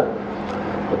pleasure.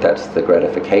 But that's the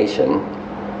gratification.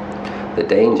 The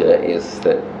danger is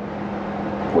that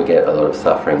we get a lot of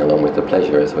suffering along with the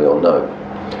pleasure, as we all know,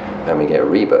 and we get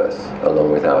rebirth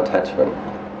along with our attachment.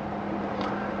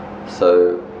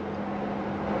 So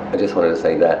I just wanted to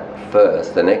say that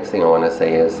first. The next thing I want to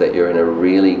say is that you're in a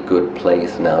really good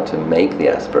place now to make the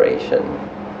aspiration.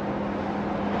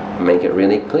 Make it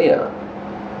really clear.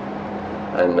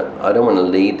 And I don't want to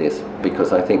lead this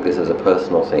because I think this is a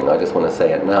personal thing. I just want to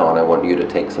say it now, and I want you to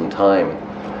take some time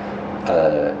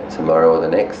tomorrow or the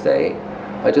next day.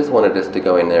 I just wanted us to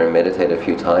go in there and meditate a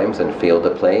few times and feel the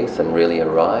place and really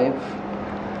arrive,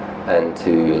 and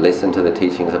to listen to the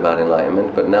teachings about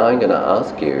enlightenment. But now I'm going to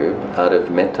ask you, out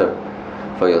of metta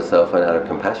for yourself and out of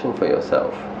compassion for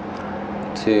yourself,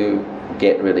 to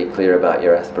get really clear about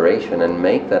your aspiration and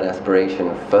make that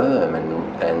aspiration firm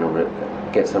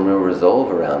and get some real resolve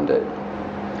around it.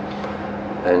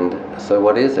 And so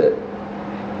what is it?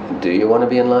 Do you want to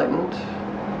be enlightened?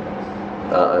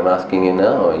 I'm asking you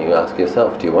now, and you ask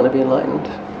yourself, do you want to be enlightened?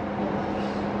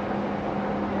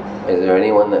 Is there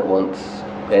anyone that wants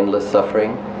endless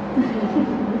suffering?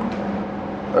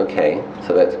 Okay,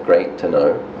 so that's great to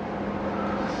know.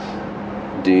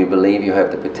 Do you believe you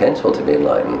have the potential to be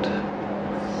enlightened?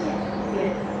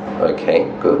 Yes. Okay,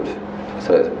 good.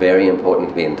 So it's very important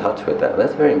to be in touch with that.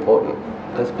 That's very important.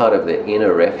 That's part of the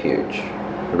inner refuge,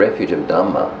 the refuge of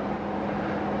Dhamma.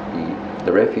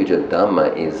 The refuge of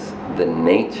Dhamma is the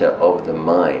nature of the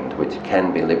mind which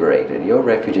can be liberated. Your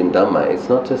refuge in Dhamma, it's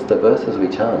not just the verses we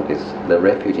chant, it's the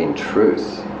refuge in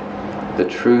truth. The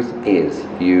truth is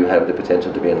you have the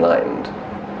potential to be enlightened.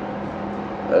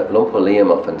 Luang Por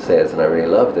Liam often says, and I really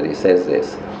love that he says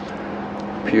this,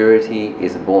 purity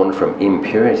is born from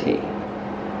impurity.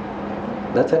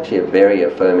 That's actually a very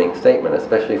affirming statement,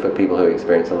 especially for people who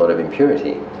experience a lot of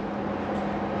impurity.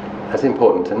 That's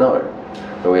important to know.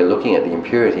 When we're looking at the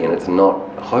impurity, and it's not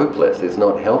hopeless, it's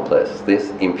not helpless.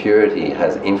 This impurity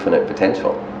has infinite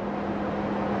potential.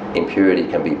 Impurity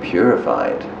can be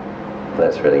purified.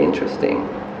 That's really interesting.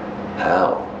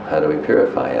 How? How do we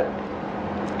purify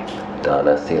it?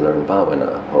 Dana, Sila and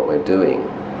Bhavana, what we're doing.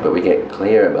 But we get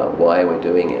clear about why we're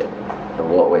doing it and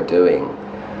what we're doing.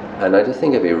 And I just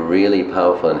think it'd be really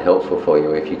powerful and helpful for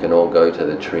you if you can all go to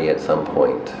the tree at some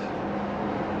point.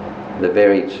 The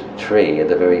very tree, at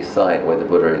the very site where the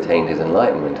Buddha attained his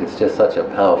enlightenment, it's just such a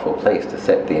powerful place to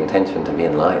set the intention to be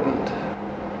enlightened.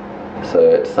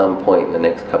 So at some point in the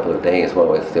next couple of days while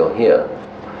we're still here,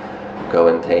 go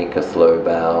and take a slow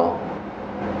bow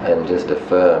and just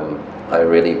affirm, I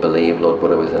really believe Lord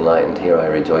Buddha was enlightened here, I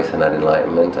rejoice in that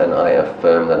enlightenment, and I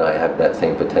affirm that I have that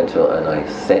same potential, and I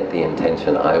set the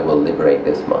intention, I will liberate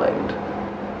this mind.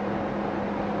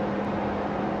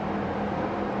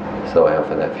 So I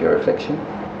offer that for your reflection.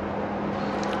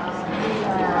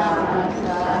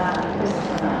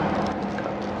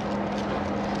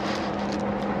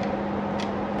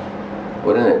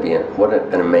 Wouldn't it be, what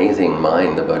an amazing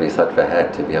mind the Bodhisattva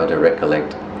had to be able to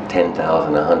recollect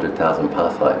 10,000, 100,000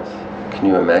 past lives. Can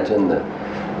you imagine the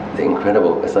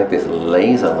incredible, it's like this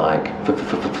laser-like,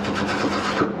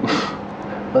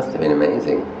 must have been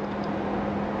amazing.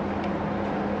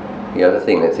 The other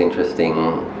thing that's interesting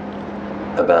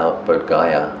about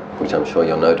Bodhgaya, which I'm sure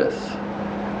you'll notice,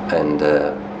 and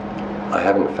I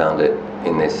haven't found it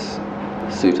in this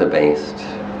sutta-based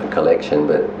collection,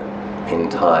 but in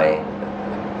Thai,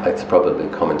 it's probably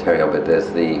commentarial, but there's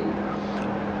the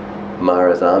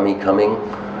Mara's army coming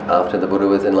after the Buddha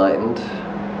was enlightened,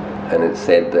 and it's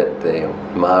said that the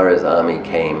Mara's army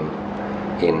came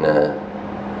in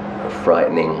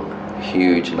frightening,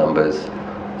 huge numbers.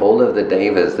 All of the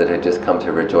devas that had just come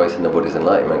to rejoice in the Buddha's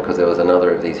enlightenment, because there was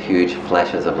another of these huge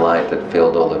flashes of light that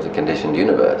filled all of the conditioned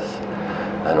universe,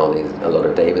 and a lot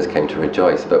of devas came to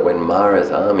rejoice. But when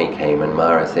Mara's army came and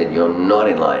Mara said, "You're not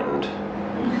enlightened,"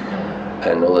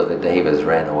 and all of the devas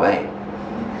ran away.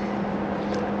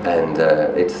 And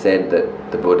it's said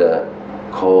that the Buddha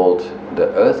called the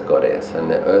earth goddess,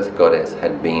 and the earth goddess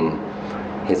had been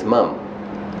his mum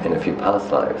in a few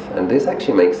past lives. And this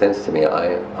actually makes sense to me.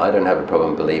 I don't have a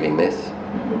problem believing this.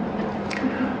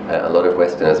 A lot of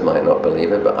Westerners might not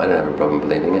believe it, but I don't have a problem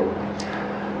believing it.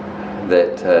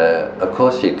 That of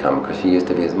course she'd come, because she used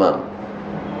to be his mum.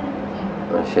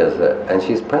 And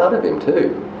she's proud of him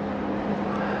too.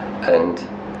 And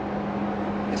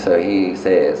so he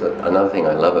says, another thing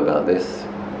I love about this,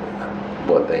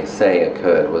 what they say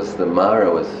occurred was the Mara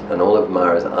was, and all of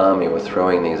Mara's army were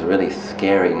throwing these really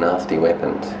scary, nasty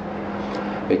weapons.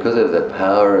 Because of the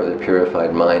power of the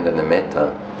purified mind and the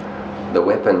metta, the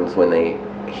weapons, when they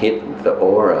hit the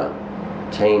aura,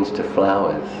 changed to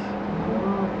flowers.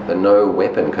 But no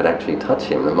weapon could actually touch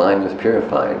him. The mind was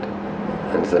purified.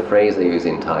 And it's a phrase they use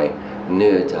in Thai,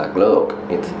 Nir Jak Lok,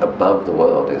 it's above the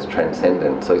world, it's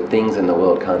transcendent, so things in the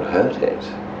world can't hurt it.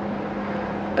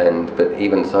 But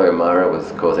even so, Mara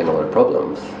was causing a lot of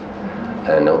problems,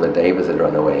 and all the devas had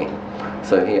run away.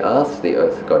 So he asked the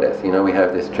earth goddess, we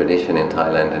have this tradition in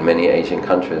Thailand and many Asian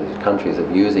countries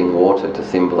of using water to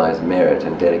symbolize merit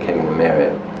and dedicating the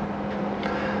merit.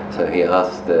 So he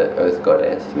asked the earth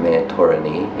goddess, Mare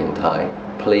Torani in Thai,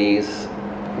 please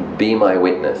be my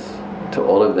witness to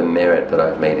all of the merit that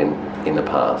I've made in the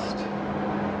past.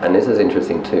 And this is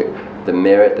interesting too, the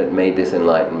merit that made this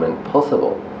enlightenment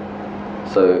possible.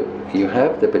 So you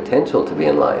have the potential to be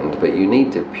enlightened, but you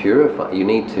need to purify, you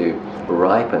need to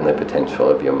ripen the potential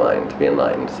of your mind to be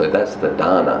enlightened. So that's the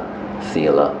dana,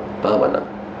 sila, bhavana.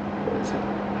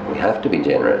 We have to be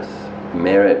generous.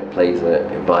 Merit plays a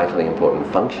vitally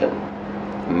important function.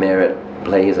 Merit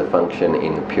plays a function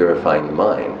in purifying the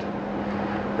mind.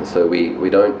 And so we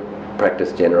don't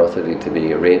practice generosity to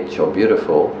be rich or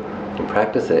beautiful, and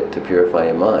practice it to purify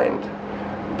your mind.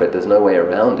 But there's no way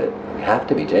around it. We have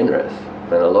to be generous.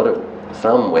 And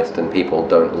some Western people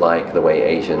don't like the way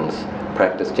Asians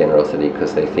practice generosity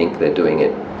because they think they're doing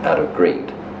it out of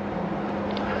greed.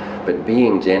 But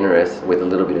being generous with a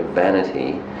little bit of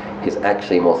vanity is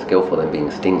actually more skillful than being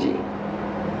stingy,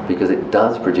 because it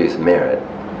does produce merit,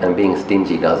 and being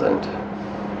stingy doesn't.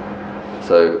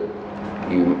 So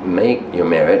you make your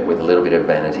merit with a little bit of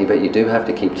vanity, but you do have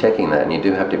to keep checking that, and you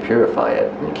do have to purify it,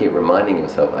 and you keep reminding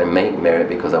yourself, I make merit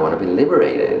because I want to be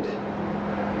liberated.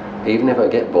 Even if I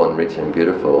get born rich and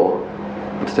beautiful,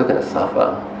 I'm still going to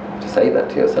suffer. To say that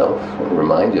to yourself and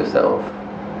remind yourself.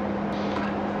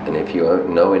 And if you don't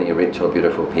know any rich or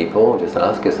beautiful people, just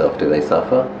ask yourself, do they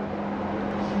suffer?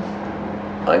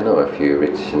 I know a few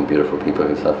rich and beautiful people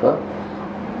who suffer.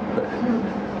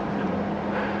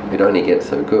 It only gets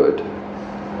so good.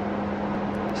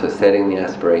 So setting the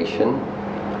aspiration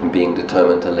and being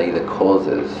determined to lay the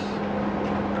causes,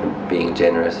 being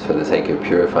generous for the sake of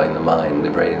purifying the mind,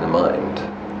 liberating the mind.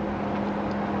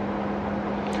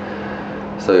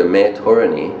 So Mare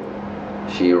Torani,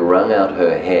 she wrung out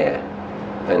her hair,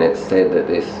 and it's said that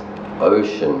this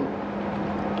ocean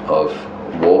of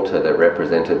water that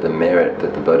represented the merit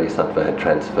that the Bodhisattva had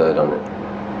transferred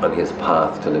on his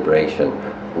path to liberation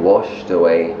washed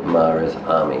away Mara's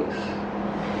armies.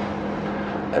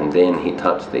 And then he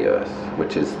touched the earth,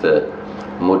 which is the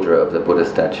mudra of the Buddha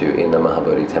statue in the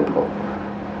Mahabodhi temple.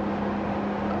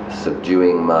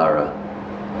 Subduing Mara,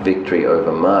 victory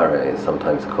over Mara is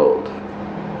sometimes called,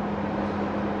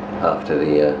 after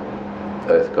the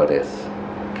earth goddess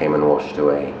came and washed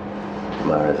away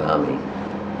Mara's army.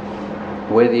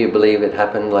 Whether you believe it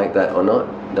happened like that or not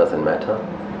doesn't matter,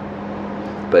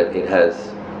 but it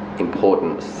has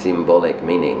important symbolic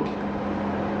meaning.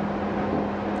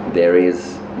 There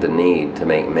is the need to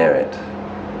make merit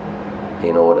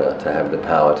in order to have the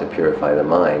power to purify the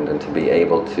mind and to be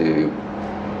able to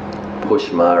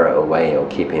push Mara away or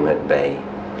keep him at bay.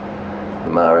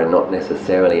 Mara not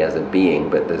necessarily as a being,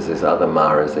 but there's this other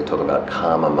Maras, they talk about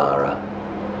karma Mara.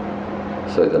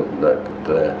 So the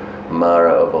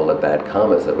Mara of all the bad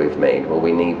karmas that we've made, well,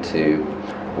 we need to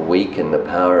weaken the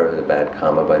power of the bad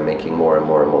karma by making more and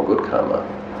more and more good karma.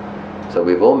 So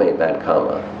we've all made bad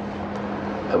karma,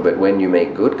 but when you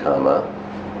make good karma,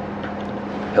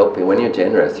 when you're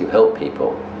generous, you help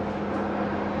people.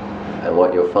 And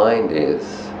what you'll find is,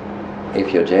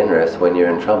 if you're generous, when you're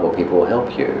in trouble, people will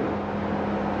help you.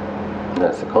 And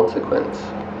that's the consequence.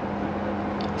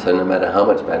 So no matter how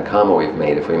much bad karma we've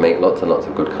made, if we make lots and lots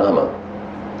of good karma,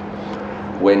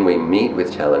 when we meet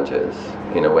with challenges,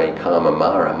 in a way karma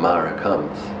Mara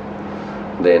comes,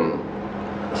 then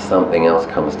something else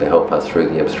comes to help us through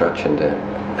the obstruction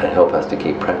and help us to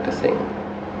keep practicing.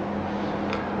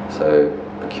 So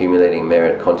accumulating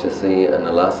merit consciously, and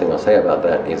the last thing I'll say about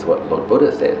that is what Lord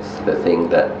Buddha says, the thing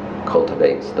that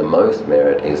cultivates the most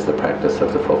merit is the practice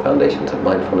of the four foundations of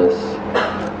mindfulness,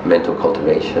 mental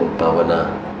cultivation, bhavana.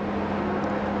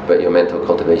 But your mental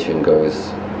cultivation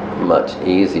goes much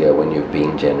easier when you've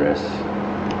been generous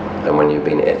and when you've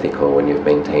been ethical, when you've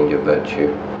maintained your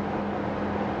virtue.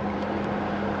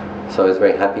 So I was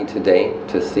very happy today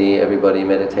to see everybody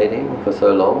meditating for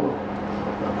so long.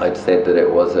 I'd said that it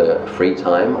was a free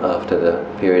time after the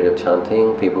period of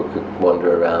chanting. People could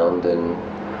wander around and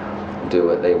do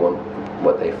what they want,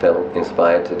 what they felt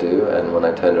inspired to do. And when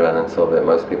I turned around and saw that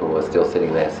most people were still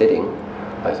sitting there sitting,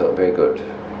 I thought, very good,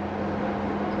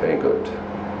 very good.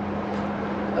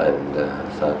 And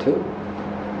sadhu.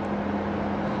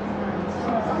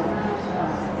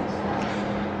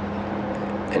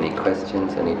 Any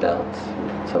questions, any doubts?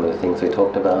 Some of the things we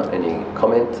talked about, any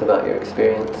comments about your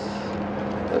experience,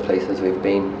 the places we've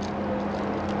been?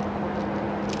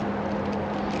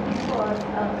 Before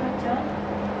Ajahn,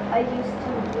 I used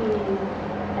to be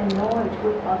annoyed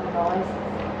with all the noises,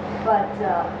 but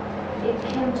it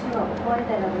came to a point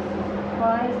that I was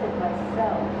surprised at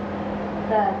myself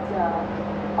that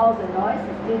all the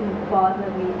noises didn't bother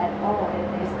me at all,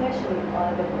 and especially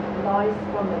the noise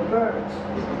from the birds.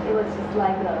 It was just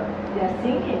like they're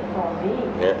singing for me.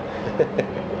 Yeah.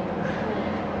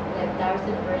 Like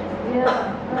thousand birds.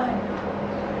 Yeah, right.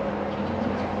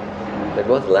 It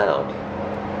was loud.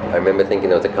 I remember thinking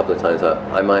there was a couple of times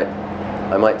I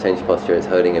might change posture, it's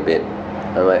hurting a bit.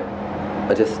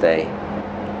 I'll just stay.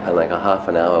 And like a half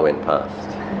an hour went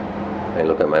past. I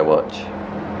look at my watch.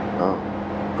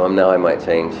 Now I might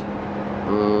change.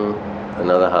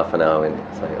 Another half an hour went.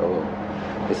 It's like,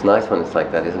 it's nice when it's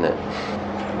like that, isn't it?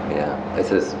 Yeah.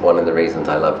 This is one of the reasons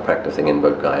I love practicing in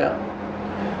Bodhgaya.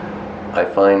 I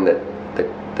find that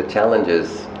the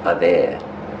challenges are there,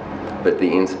 but the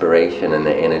inspiration and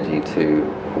the energy to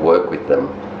work with them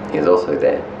is also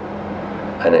there.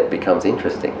 And it becomes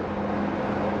interesting.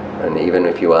 And even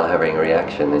if you are having a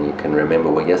reaction, then you can remember,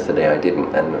 well, yesterday I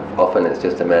didn't. And often it's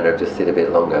just a matter of just sit a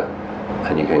bit longer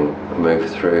and you can move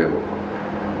through.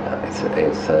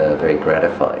 It's very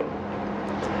gratifying.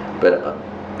 But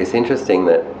it's interesting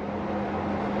that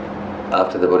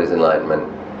after the Buddha's enlightenment,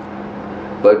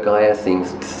 Bodhgaya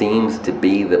seems to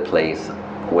be the place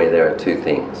where there are two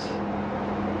things.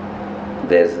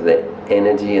 There's the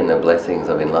energy and the blessings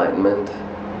of enlightenment,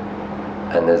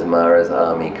 and there's Mara's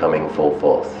army coming full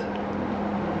force.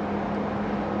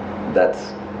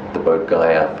 That's the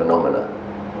Bodhgaya phenomena.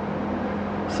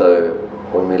 So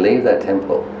when we leave that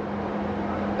temple,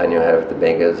 and you have the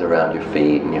beggars around your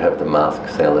feet, and you have the mask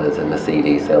sellers, and the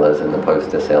CD sellers, and the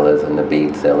poster sellers, and the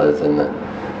bead sellers, and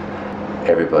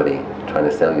everybody trying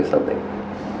to sell you something.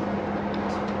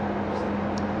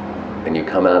 And you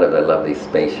come out of a lovely,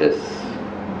 spacious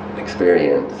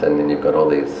experience, and then you've got all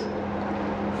these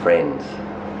friends.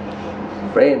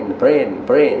 Friend.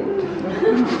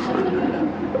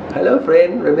 Hello,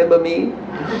 friend, remember me?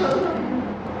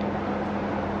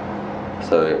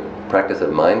 So, practice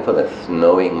of mindfulness,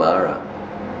 knowing Mara,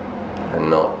 and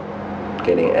not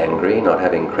getting angry, not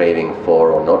having craving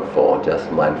for or not for, just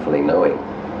mindfully knowing.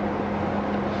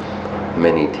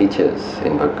 Many teachers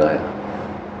in Bodhgaya.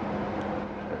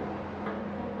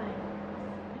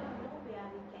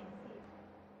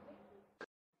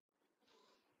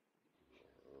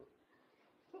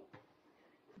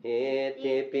 อิ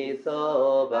ติปิโส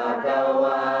ภะคะว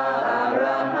ะอะร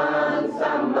ะหัง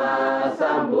สัมมา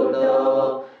สัมพุทโธ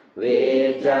วิ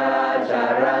ชชาจา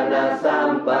รณะสัม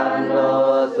ปันโน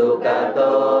สุขโต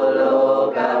โล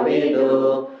กวิทู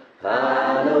พา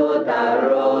นุตตโร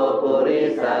ปุริ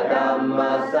สธัม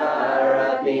มัสสาร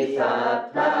ติสัท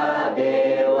ธา